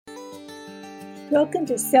Welcome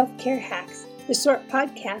to Self-Care Hacks, the short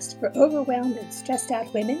podcast for overwhelmed and stressed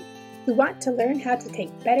out women who want to learn how to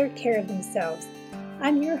take better care of themselves.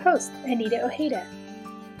 I'm your host, Anita Ojeda.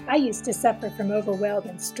 I used to suffer from overwhelm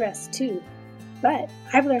and stress too, but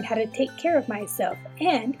I've learned how to take care of myself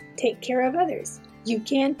and take care of others. You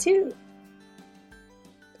can too.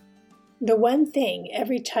 The one thing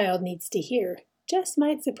every child needs to hear just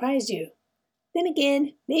might surprise you. Then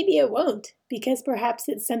again, maybe it won't, because perhaps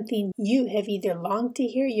it's something you have either longed to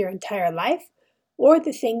hear your entire life or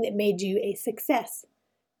the thing that made you a success.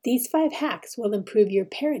 These 5 hacks will improve your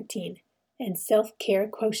parenting and self-care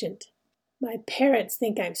quotient. My parents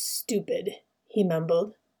think I'm stupid, he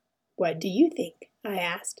mumbled. What do you think? I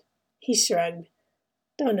asked. He shrugged.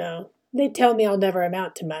 Don't know. They tell me I'll never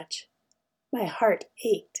amount to much. My heart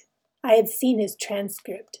ached. I had seen his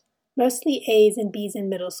transcript. Mostly A's and B's in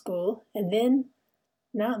middle school, and then,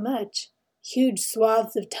 not much. Huge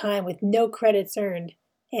swaths of time with no credits earned.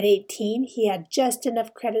 At 18, he had just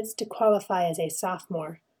enough credits to qualify as a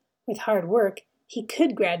sophomore. With hard work, he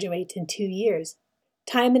could graduate in 2 years.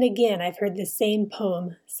 Time and again, I've heard the same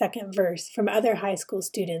poem, second verse, from other high school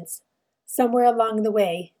students. Somewhere along the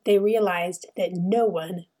way, they realized that no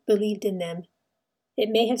one believed in them. It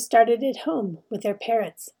may have started at home with their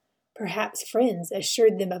parents. Perhaps friends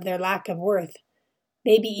assured them of their lack of worth.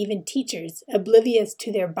 Maybe even teachers, oblivious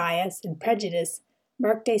to their bias and prejudice,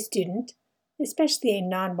 marked a student, especially a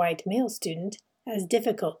non-white male student, as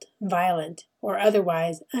difficult, violent, or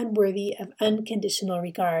otherwise unworthy of unconditional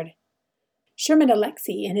regard. Sherman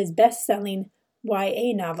Alexie, in his best-selling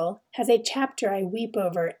YA novel, has a chapter I weep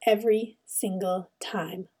over every single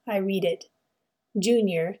time I read it.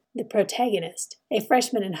 Junior, the protagonist, a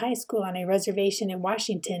freshman in high school on a reservation in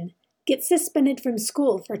Washington, gets suspended from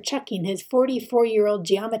school for chucking his 44-year-old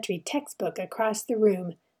geometry textbook across the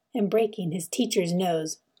room and breaking his teacher's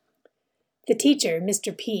nose. The teacher,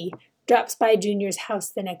 Mr. P., drops by Junior's house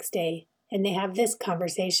the next day, and they have this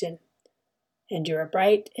conversation. "And you're a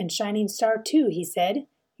bright and shining star too," he said.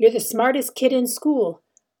 "You're the smartest kid in school,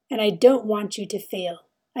 and I don't want you to fail.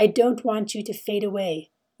 I don't want you to fade away.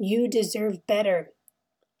 You deserve better."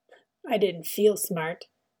 I didn't feel smart.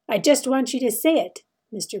 "I just want you to say it,"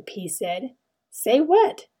 Mr. P. said. "Say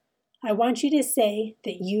what?" "I want you to say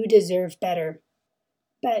that you deserve better."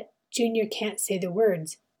 But Junior can't say the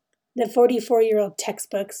words. The 44-year-old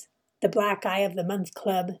textbooks, the black eye of the month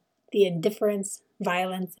club, the indifference,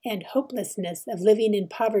 violence, and hopelessness of living in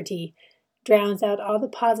poverty drowns out all the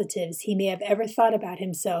positives he may have ever thought about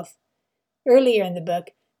himself. Earlier in the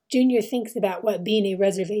book, Junior thinks about what being a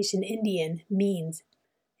reservation Indian means.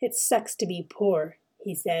 "It sucks to be poor,"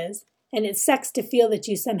 he says. "And it sucks to feel that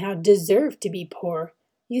you somehow deserve to be poor.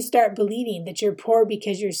 You start believing that you're poor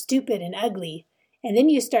because you're stupid and ugly. And then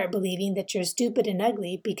you start believing that you're stupid and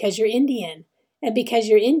ugly because you're Indian. And because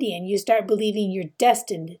you're Indian, you start believing you're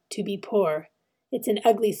destined to be poor. It's an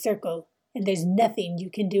ugly circle, and there's nothing you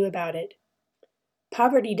can do about it."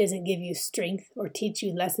 Poverty doesn't give you strength or teach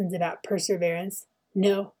you lessons about perseverance.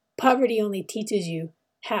 No, poverty only teaches you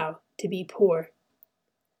how to be poor.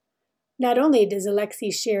 Not only does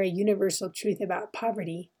Alexie share a universal truth about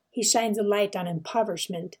poverty, he shines a light on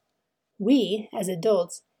impoverishment. We, as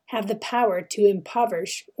adults, have the power to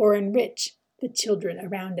impoverish or enrich the children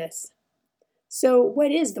around us. So,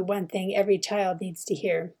 what is the one thing every child needs to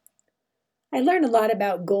hear? I learn a lot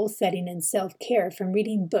about goal setting and self-care from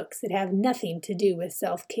reading books that have nothing to do with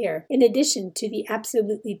self-care. In addition to the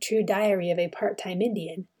absolutely true diary of a part-time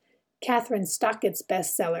Indian, Catherine Stockett's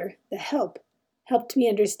bestseller, The Help, helped me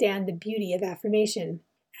understand the beauty of affirmation.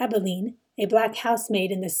 Abilene, a black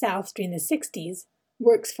housemaid in the South during the 60s,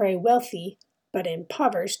 works for a wealthy, but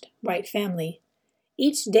impoverished, white family.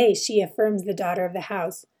 Each day she affirms the daughter of the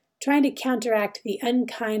house, trying to counteract the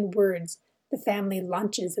unkind words the family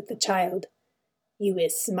launches at the child. "You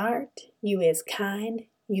is smart, you is kind,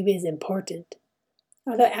 you is important."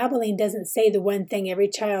 Although Abilene doesn't say the one thing every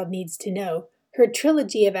child needs to know, her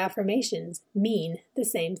trilogy of affirmations mean the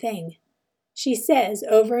same thing. She says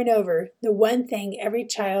over and over the one thing every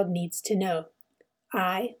child needs to know.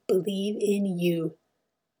 I believe in you.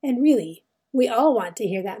 And really, we all want to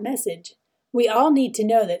hear that message. We all need to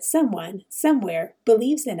know that someone, somewhere,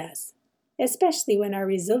 believes in us, especially when our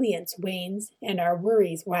resilience wanes and our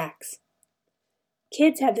worries wax.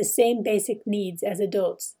 Kids have the same basic needs as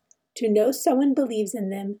adults: to know someone believes in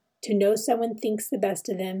them, to know someone thinks the best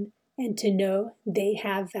of them, and to know they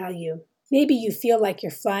have value. Maybe you feel like you're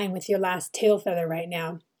flying with your last tail feather right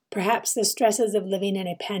now. Perhaps the stresses of living in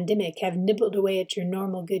a pandemic have nibbled away at your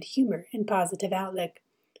normal good humor and positive outlook.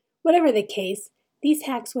 Whatever the case, these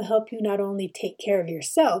hacks will help you not only take care of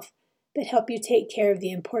yourself, but help you take care of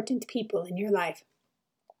the important people in your life.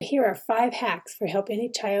 Here are 5 hacks for helping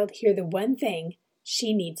a child hear the one thing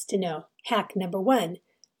she needs to know. Hack number 1.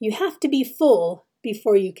 You have to be full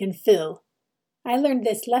before you can fill. I learned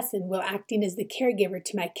this lesson while acting as the caregiver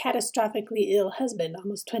to my catastrophically ill husband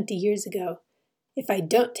almost 20 years ago. If I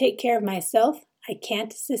don't take care of myself, I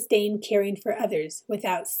can't sustain caring for others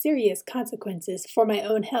without serious consequences for my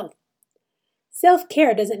own health.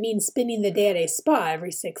 Self-care doesn't mean spending the day at a spa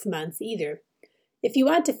every 6 months either. If you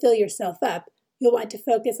want to fill yourself up, you'll want to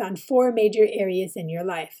focus on 4 major areas in your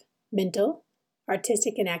life: mental,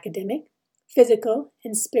 artistic and academic, physical,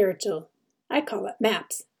 and spiritual. I call it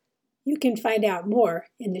MAPS. You can find out more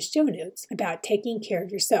in the show notes about taking care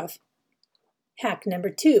of yourself. Hack number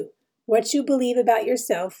 2. What you believe about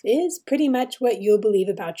yourself is pretty much what you'll believe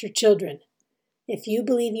about your children. If you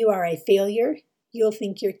believe you are a failure, you'll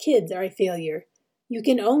think your kids are a failure. You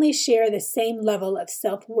can only share the same level of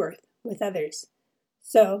self-worth with others.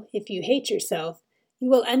 So, if you hate yourself, you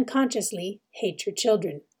will unconsciously hate your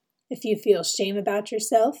children. If you feel shame about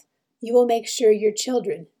yourself, you will make sure your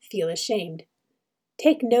children feel ashamed.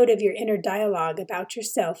 Take note of your inner dialogue about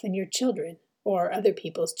yourself and your children, or other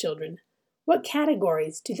people's children. What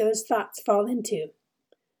categories do those thoughts fall into?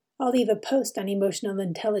 I'll leave a post on emotional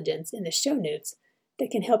intelligence in the show notes that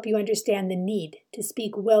can help you understand the need to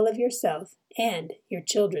speak well of yourself and your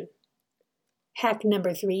children. Hack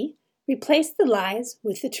number 3. Replace the lies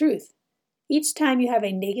with the truth. Each time you have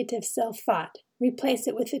a negative self-thought, replace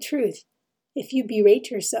it with the truth. If you berate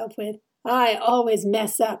yourself with, "I always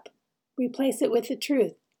mess up," replace it with the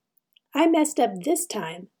truth. "I messed up this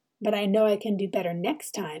time, but I know I can do better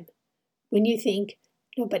next time." When you think,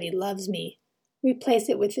 "Nobody loves me," replace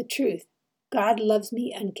it with the truth. "God loves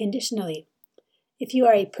me unconditionally." If you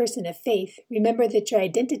are a person of faith, remember that your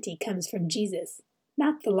identity comes from Jesus,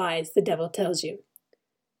 not the lies the devil tells you.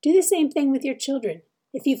 Do the same thing with your children.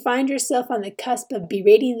 If you find yourself on the cusp of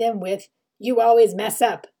berating them with, "You always mess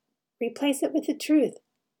up," replace it with the truth.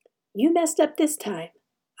 "You messed up this time.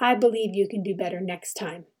 I believe you can do better next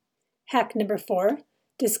time." Hack number 4.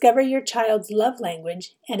 Discover your child's love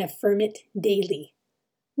language and affirm it daily.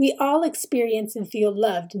 We all experience and feel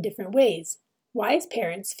loved in different ways. Wise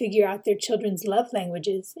parents figure out their children's love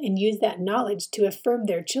languages and use that knowledge to affirm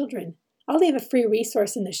their children. I'll leave a free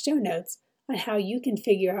resource in the show notes on how you can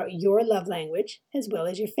figure out your love language as well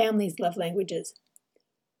as your family's love languages.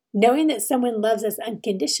 Knowing that someone loves us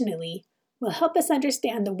unconditionally will help us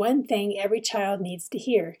understand the one thing every child needs to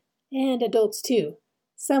hear, and adults too.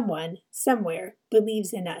 Someone, somewhere,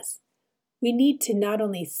 believes in us. We need to not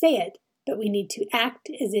only say it, but we need to act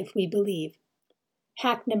as if we believe.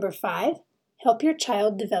 Hack number 5. Help your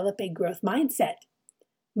child develop a growth mindset.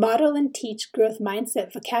 Model and teach growth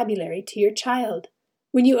mindset vocabulary to your child.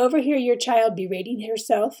 When you overhear your child berating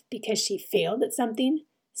herself because she failed at something,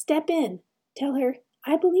 step in. Tell her,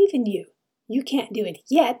 "I believe in you. You can't do it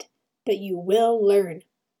yet, but you will learn."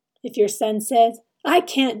 If your son says, "I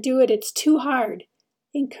can't do it, it's too hard,"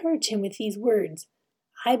 encourage him with these words: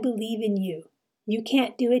 "I believe in you. You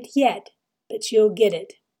can't do it yet, but you'll get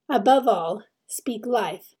it." Above all, speak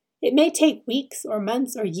life. It may take weeks or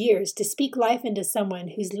months or years to speak life into someone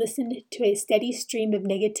who's listened to a steady stream of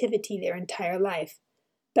negativity their entire life.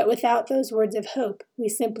 But without those words of hope, we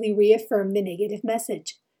simply reaffirm the negative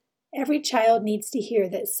message. Every child needs to hear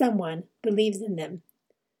that someone believes in them.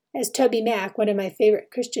 As Toby Mac, one of my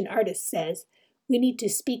favorite Christian artists, says, we need to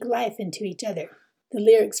speak life into each other. The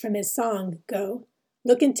lyrics from his song go,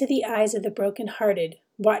 "Look into the eyes of the broken-hearted,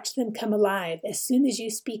 watch them come alive. As soon as you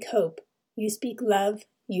speak hope, you speak love,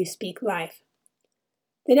 you speak life."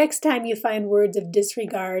 The next time you find words of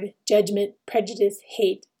disregard, judgment, prejudice,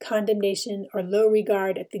 hate, condemnation, or low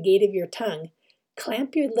regard at the gate of your tongue,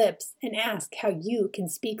 clamp your lips and ask how you can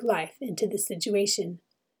speak life into the situation.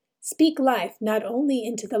 Speak life not only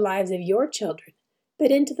into the lives of your children,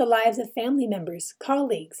 but into the lives of family members,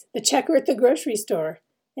 colleagues, the checker at the grocery store,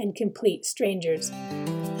 and complete strangers.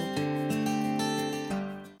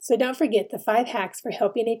 So don't forget the 5 hacks for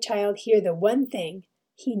helping a child hear the one thing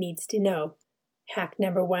he needs to know. Hack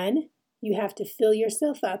number 1, you have to fill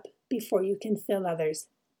yourself up before you can fill others.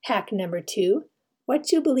 Hack number 2,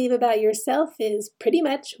 what you believe about yourself is pretty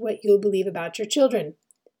much what you'll believe about your children.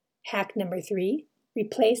 Hack number 3,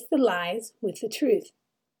 replace the lies with the truth.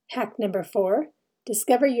 Hack number 4,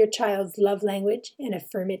 discover your child's love language and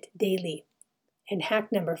affirm it daily. And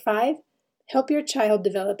hack number 5, help your child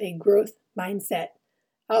develop a growth mindset.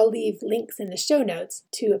 I'll leave links in the show notes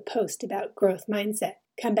to a post about growth mindset.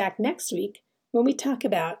 Come back next week when we talk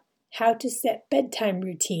about how to set bedtime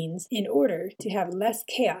routines in order to have less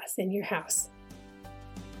chaos in your house.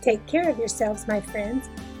 Take care of yourselves, my friends,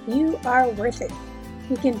 You are worth it.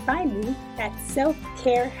 You can find me at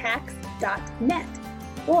selfcarehacks.net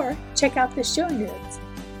or check out the show notes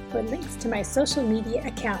for links to my social media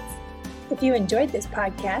accounts. If you enjoyed this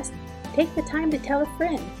podcast, take the time to tell a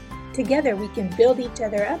friend. Together we can build each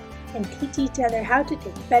other up and teach each other how to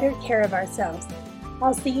take better care of ourselves.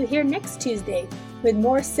 I'll see you here next Tuesday with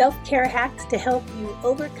more self-care hacks to help you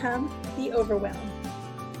overcome the overwhelm.